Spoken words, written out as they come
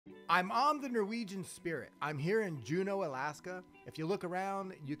I'm on the Norwegian Spirit. I'm here in Juneau, Alaska. If you look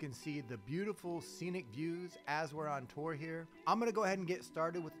around, you can see the beautiful scenic views as we're on tour here. I'm gonna go ahead and get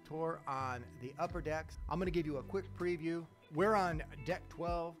started with the tour on the upper decks. I'm gonna give you a quick preview. We're on deck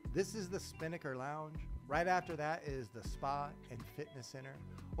 12. This is the Spinnaker Lounge. Right after that is the spa and fitness center.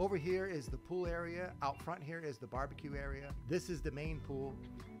 Over here is the pool area. Out front here is the barbecue area. This is the main pool.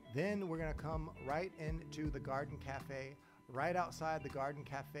 Then we're gonna come right into the garden cafe. Right outside the garden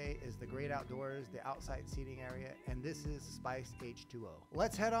cafe is the great outdoors, the outside seating area, and this is Spice H2O.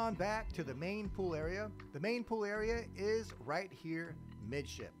 Let's head on back to the main pool area. The main pool area is right here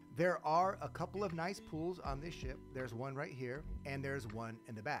midship. There are a couple of nice pools on this ship. There's one right here, and there's one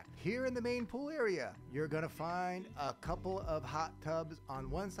in the back. Here in the main pool area, you're gonna find a couple of hot tubs on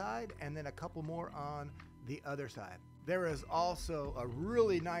one side, and then a couple more on the other side. There is also a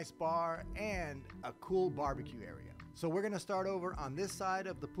really nice bar and a cool barbecue area. So we're gonna start over on this side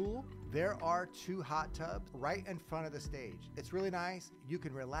of the pool. There are two hot tubs right in front of the stage. It's really nice. You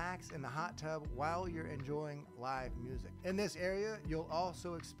can relax in the hot tub while you're enjoying live music. In this area, you'll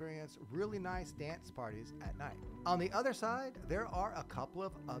also experience really nice dance parties at night. On the other side, there are a couple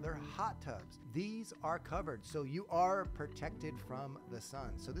of other hot tubs. These are covered, so you are protected from the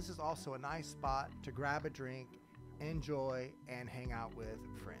sun. So this is also a nice spot to grab a drink, enjoy, and hang out with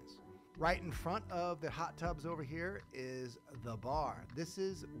friends. Right in front of the hot tubs over here is the bar. This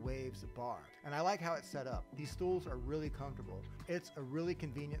is Waves Bar, and I like how it's set up. These stools are really comfortable. It's a really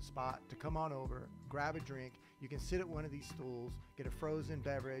convenient spot to come on over, grab a drink. You can sit at one of these stools, get a frozen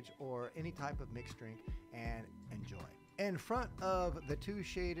beverage or any type of mixed drink, and enjoy. In front of the two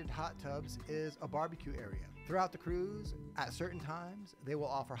shaded hot tubs is a barbecue area. Throughout the cruise, at certain times, they will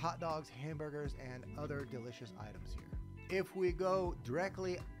offer hot dogs, hamburgers, and other delicious items here. If we go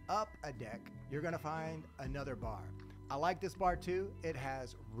directly up a deck, you're gonna find another bar. I like this bar too. It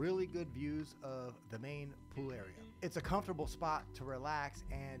has really good views of the main pool area. It's a comfortable spot to relax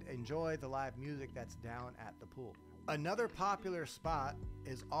and enjoy the live music that's down at the pool. Another popular spot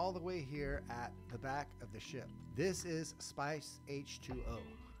is all the way here at the back of the ship. This is Spice H2O.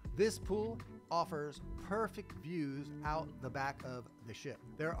 This pool offers perfect views out the back of the ship.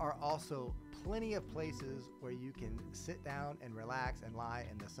 There are also plenty of places where you can sit down and relax and lie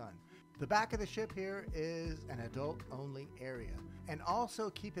in the sun. The back of the ship here is an adult-only area. And also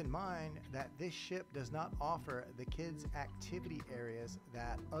keep in mind that this ship does not offer the kids' activity areas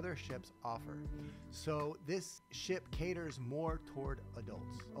that other ships offer. So this ship caters more toward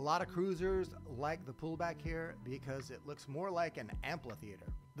adults. A lot of cruisers like the pool back here because it looks more like an amphitheater.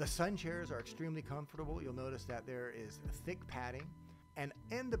 The sun chairs are extremely comfortable. You'll notice that there is thick padding. And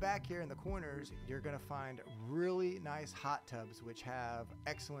in the back here in the corners, you're gonna find really nice hot tubs which have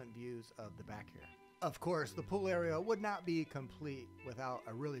excellent views of the back here. Of course, the pool area would not be complete without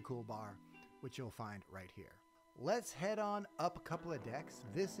a really cool bar, which you'll find right here. Let's head on up a couple of decks.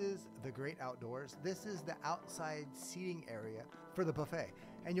 This is the great outdoors. This is the outside seating area for the buffet.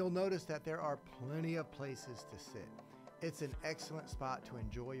 And you'll notice that there are plenty of places to sit. It's an excellent spot to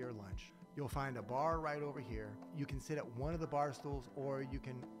enjoy your lunch. You'll find a bar right over here. You can sit at one of the bar stools or you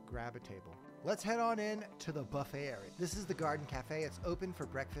can grab a table. Let's head on in to the buffet area. This is the Garden Cafe. It's open for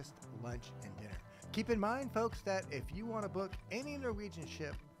breakfast, lunch, and dinner. Keep in mind, folks, that if you want to book any Norwegian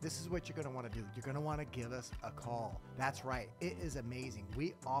ship, this is what you're going to want to do. You're going to want to give us a call. That's right. It is amazing.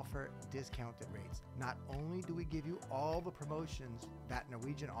 We offer discounted rates. Not only do we give you all the promotions that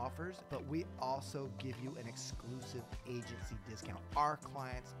Norwegian offers, but we also give you an exclusive agency discount. Our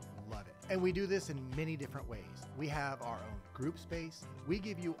clients love it. And we do this in many different ways. We have our own group space. We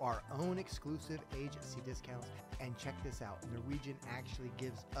give you our own exclusive agency discounts. And check this out. Norwegian actually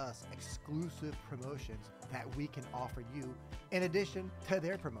gives us exclusive promotions that we can offer you in addition to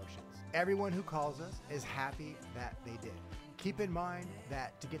their promotions. Everyone who calls us is happy that they did. Keep in mind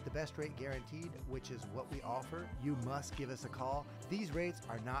that to get the best rate guaranteed, which is what we offer, you must give us a call. These rates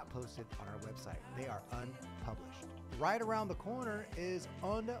are not posted on our website. They are unpublished. Right around the corner is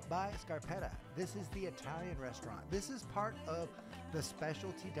Onda by Scarpetta. This is the Italian restaurant. This is part of the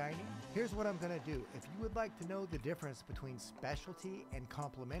specialty dining. Here's what I'm gonna do. If you would like to know the difference between specialty and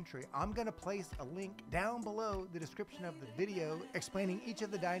complimentary, I'm gonna place a link down below the description of the video explaining each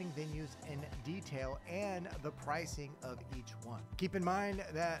of the dining venues in detail and the pricing of each one. Keep in mind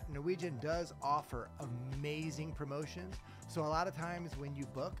that Norwegian does offer amazing promotions. So a lot of times when you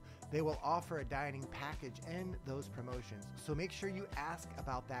book, They will offer a dining package and those promotions, so make sure you ask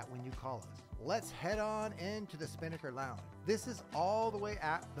about that when you call us. Let's head on into the Spinnaker Lounge. This is all the way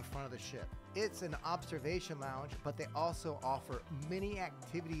at the front of the ship. It's an observation lounge, but they also offer many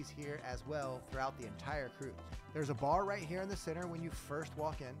activities here as well throughout the entire cruise. There's a bar right here in the center when you first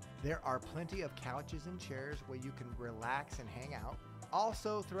walk in. There are plenty of couches and chairs where you can relax and hang out.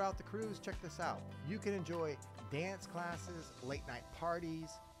 Also, throughout the cruise, check this out. You can enjoy dance classes, late night parties,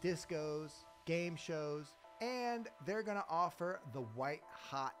 discos, game shows, and they're gonna offer the white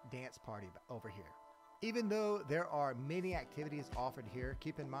hot dance party over here. Even though there are many activities offered here,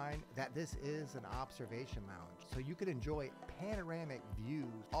 keep in mind that this is an observation lounge, so you can enjoy panoramic views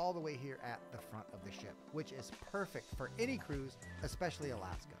all the way here at the front of the ship, which is perfect for any cruise, especially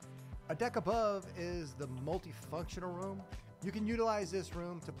Alaska. A deck above is the multifunctional room. You can utilize this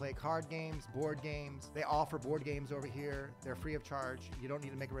room to play card games, board games. They offer board games over here. They're free of charge. You don't need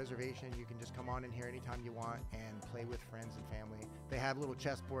to make a reservation. You can just come on in here anytime you want and play with friends and family. They have little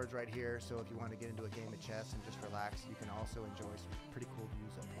chess boards right here, so if you want to get into a game of chess and just relax, you can also enjoy some pretty cool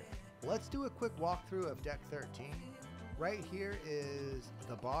views up here. Let's do a quick walkthrough of deck 13. Right here is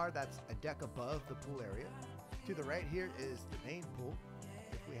the bar. That's a deck above the pool area. To the right here is the main pool.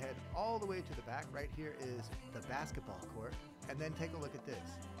 If we head all the way to the back, right here is the basketball court. And then take a look at this.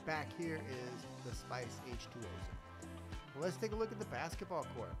 Back here is the Spice H2O zone. Let's take a look at the basketball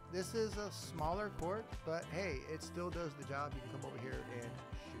court. This is a smaller court, but hey, it still does the job. You can come over here and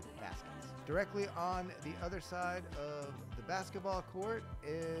shoot baskets. Directly on the other side of the basketball court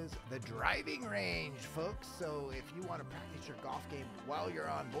is the driving range, folks. So if you want to practice your golf game while you're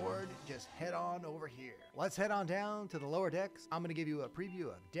on board, just head on over here. Let's head on down to the lower decks. I'm going to give you a preview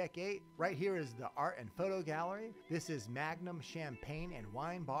of Deck 8. Right here is the Art and Photo Gallery. This is Magnum Champagne and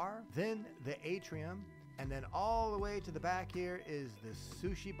Wine Bar. Then the atrium. And then all the way to the back here is the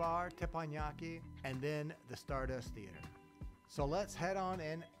Sushi Bar, Teppanyaki, and then the Stardust Theater. So let's head on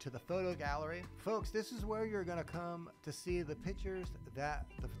in to the photo gallery. Folks, this is where you're gonna come to see the pictures that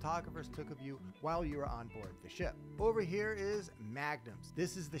the photographers took of you while you were on board the ship. Over here is Magnum's.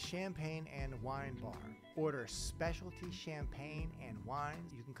 This is the champagne and wine bar. Order specialty champagne and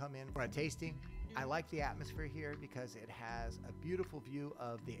wines. You can come in for a tasting. I like the atmosphere here because it has a beautiful view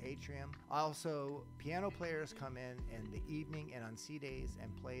of the atrium. Also, piano players come in the evening and on sea days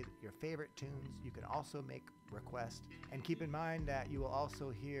and play your favorite tunes. You can also make requests. And keep in mind that you will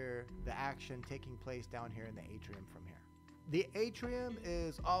also hear the action taking place down here in the atrium from here. The atrium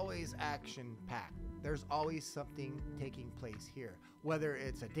is always action-packed. There's always something taking place here. Whether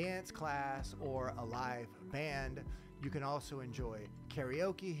it's a dance class or a live band, you can also enjoy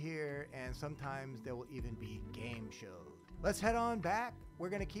karaoke here, and sometimes there will even be game shows. Let's head on back. We're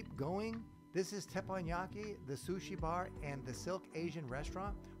gonna keep going. This is Teppanyaki, the sushi bar, and the Silk Asian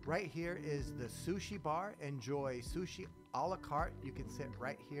restaurant. Right here is the sushi bar. Enjoy sushi a la carte. You can sit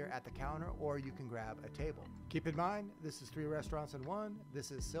right here at the counter, or you can grab a table. Keep in mind, this is 3 restaurants in one. This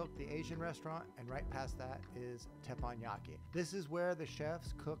is Silk, the Asian restaurant, and right past that is Teppanyaki. This is where the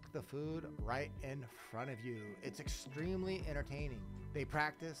chefs cook the food right in front of you. It's extremely entertaining. They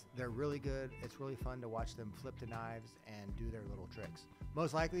practice, they're really good. It's really fun to watch them flip the knives and do their little tricks.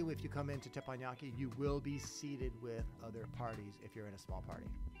 Most likely, if you come into Teppanyaki, you will be seated with other parties if you're in a small party.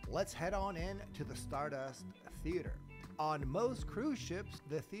 Let's head on in to the Stardust Theater. On most cruise ships,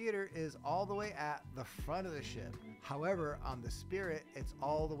 the theater is all the way at the front of the ship. However, on the Spirit, it's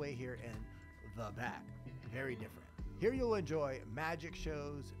all the way here in the back. Very different. Here you'll enjoy magic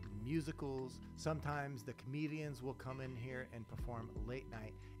shows, musicals. Sometimes the comedians will come in here and perform late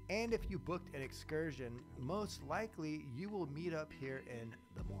night. And if you booked an excursion, most likely you will meet up here in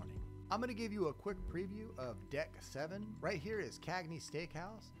the morning. I'm going to give you a quick preview of Deck 7. Right here is Cagney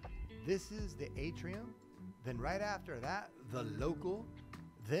Steakhouse. This is the atrium. Then right after that, the local,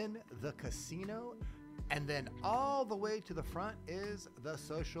 then the casino, and then all the way to the front is the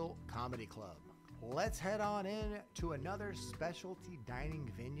Social Comedy Club. Let's head on in to another specialty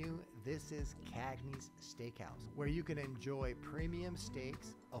dining venue. This is Cagney's Steakhouse, where you can enjoy premium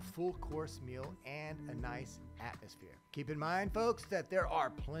steaks, a full course meal, and a nice atmosphere. Keep in mind, folks, that there are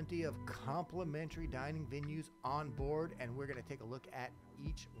plenty of complimentary dining venues on board, and we're going to take a look at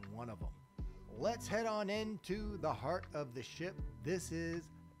each one of them. Let's head on into the heart of the ship. This is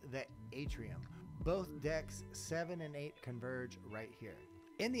the atrium. Both decks 7 and 8 converge right here.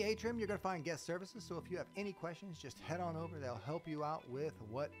 In the atrium, you're going to find guest services, so if you have any questions, just head on over. They'll help you out with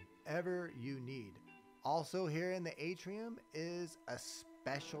whatever you need. Also here in the atrium is a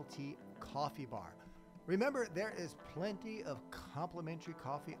specialty coffee bar. Remember, there is plenty of complimentary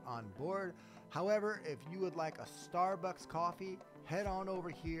coffee on board. However, if you would like a Starbucks coffee, head on over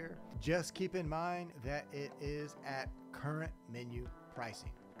here. Just keep in mind that it is at current menu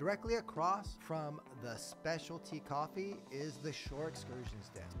pricing. Directly across from the specialty coffee is the shore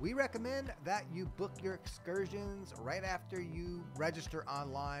excursions desk. We recommend that you book your excursions right after you register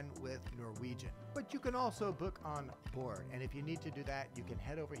online with Norwegian. But you can also book on board. And if you need to do that, you can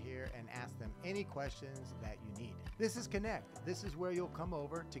head over here and ask them any questions that you need. This is Connect. This is where you'll come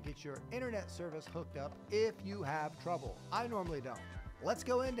over to get your internet service hooked up if you have trouble. I normally don't. Let's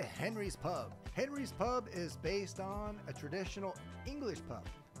go into Henry's Pub. Henry's Pub is based on a traditional English pub,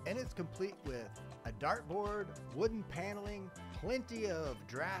 and it's complete with a dartboard, wooden paneling, plenty of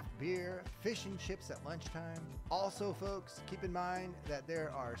draft beer, fish and chips at lunchtime. Also, folks, keep in mind that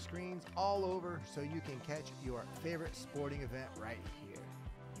there are screens all over so you can catch your favorite sporting event right here.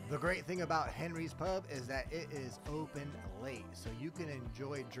 The great thing about Henry's Pub is that it is open late, so you can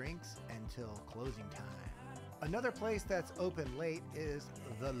enjoy drinks until closing time. Another place that's open late is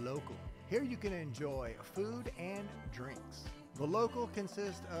The Local. Here you can enjoy food and drinks. The Local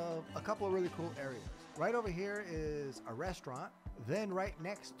consists of a couple of really cool areas. Right over here is a restaurant. Then right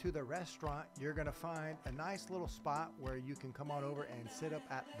next to the restaurant, you're gonna find a nice little spot where you can come on over and sit up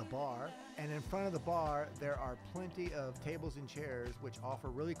at the bar. And in front of the bar, there are plenty of tables and chairs which offer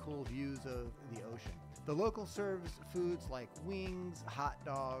really cool views of the ocean. The Local serves foods like wings, hot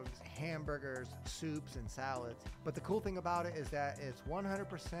dogs, hamburgers, soups, and salads. But the cool thing about it is that it's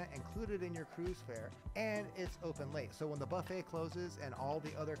 100% included in your cruise fare, and it's open late. So when the buffet closes and all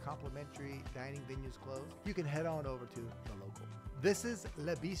the other complimentary dining venues close, you can head on over to The Local. This is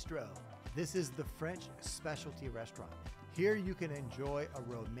Le Bistro. This is the French specialty restaurant. Here you can enjoy a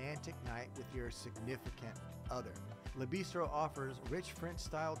romantic night with your significant other. Le Bistro offers rich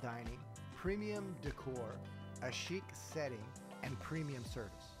French-style dining, premium decor, a chic setting, and premium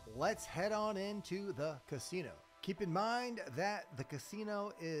service. Let's head on into the casino. Keep in mind that the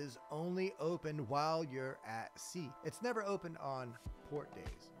casino is only open while you're at sea. It's never open on port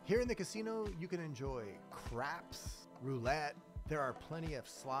days. Here in the casino, you can enjoy craps, roulette. There are plenty of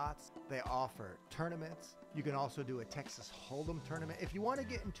slots. They offer tournaments. You can also do a Texas Hold'em tournament. If you want to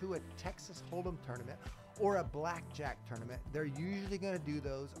get into a Texas Hold'em tournament or a blackjack tournament, they're usually going to do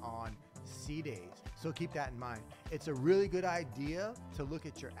those on sea days. So keep that in mind. It's a really good idea to look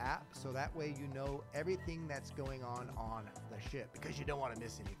at your app so that way you know everything that's going on the ship, because you don't want to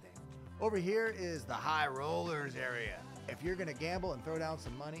miss anything. Over here is the high rollers area. If you're going to gamble and throw down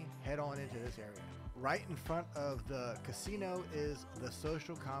some money, head on into this area. Right in front of the casino is the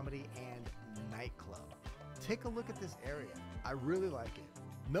social comedy and nightclub. Take a look at this area. I really like it.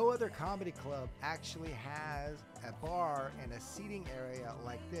 No other comedy club actually has a bar and a seating area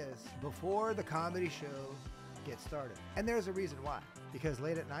like this before the comedy show gets started. And there's a reason why. Because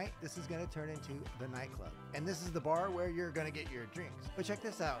late at night, this is going to turn into the nightclub. And this is the bar where you're going to get your drinks. But check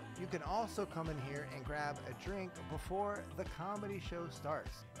this out. You can also come in here and grab a drink before the comedy show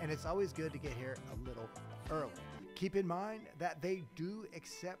starts. And it's always good to get here a little early. Keep in mind that they do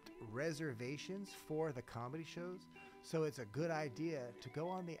accept reservations for the comedy shows. So it's a good idea to go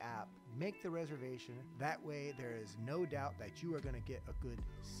on the app, make the reservation. That way there is no doubt that you are going to get a good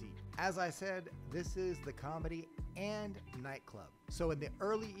seat. As I said, this is the comedy and nightclub. So in the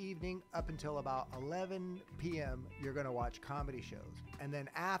early evening up until about 11 p.m., you're going to watch comedy shows. And then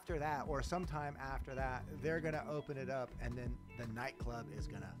after that, or sometime after that, they're going to open it up and then the nightclub is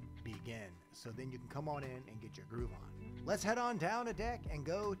going to begin. So then you can come on in and get your groove on. Let's head on down a deck and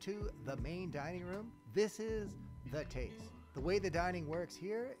go to the main dining room. This is the Taste. The way the dining works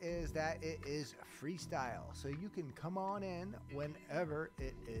here is that it is freestyle, so you can come on in whenever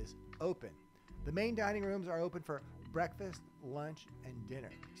it is open. The main dining rooms are open for breakfast, lunch, and dinner.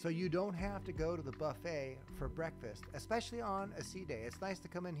 So you don't have to go to the buffet for breakfast, especially on a sea day. It's nice to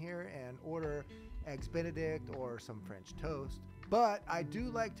come in here and order eggs Benedict or some French toast. But I do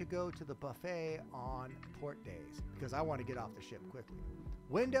like to go to the buffet on port days because I want to get off the ship quickly.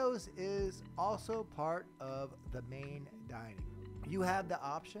 Windows is also part of the main dining. You have the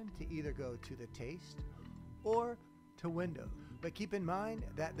option to either go to the Taste or to Windows, but keep in mind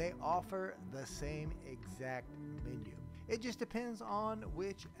that they offer the same exact menu. It just depends on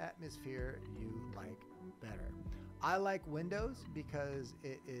which atmosphere you like better. I like Windows because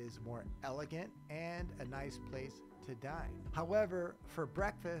it is more elegant and a nice place to dine. However, for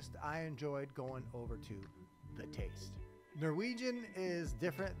breakfast, I enjoyed going over to the Taste. Norwegian is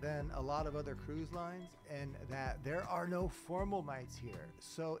different than a lot of other cruise lines in that there are no formal nights here.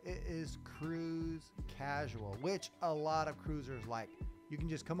 So it is cruise casual, which a lot of cruisers like. You can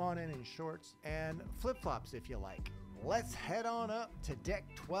just come on in shorts and flip-flops if you like. let's head on up to deck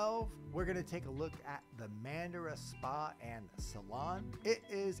 12. We're gonna take a look at the Mandara Spa and Salon. It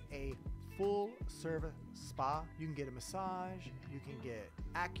is a full service spa. You can get a massage, you can get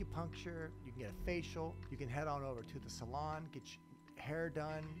acupuncture, you can get a facial, you can head on over to the salon, get your hair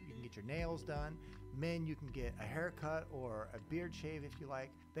done, you can get your nails done. Men, you can get a haircut or a beard shave if you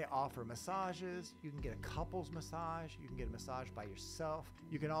like. They offer massages. You can get a couples massage. You can get a massage by yourself.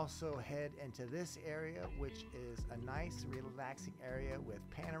 You can also head into this area, which is a nice, relaxing area with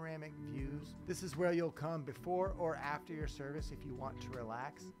panoramic views. This is where you'll come before or after your service if you want to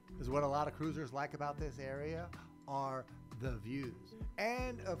relax. This is what a lot of cruisers like about this area are the views.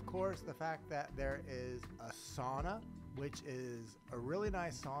 And of course, the fact that there is a sauna, which is a really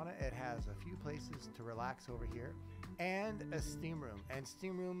nice sauna. It has a few places to relax over here, and a steam room. And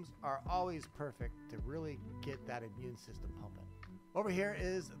steam rooms are always perfect to really get that immune system pumping. Over here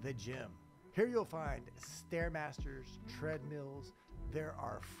is the gym. Here you'll find Stairmasters, treadmills. There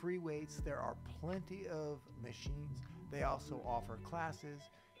are free weights. There are plenty of machines. They also offer classes.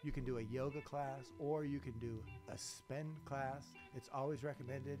 You can do a yoga class or you can do a spin class. It's always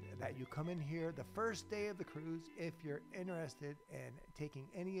recommended that you come in here the first day of the cruise if you're interested in taking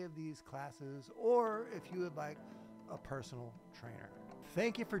any of these classes or if you would like a personal trainer.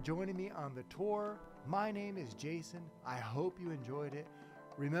 Thank you for joining me on the tour. My name is Jason. I hope you enjoyed it.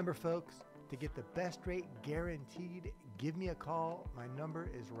 Remember, folks, to get the best rate guaranteed, give me a call. My number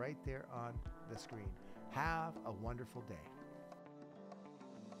is right there on the screen. Have a wonderful day.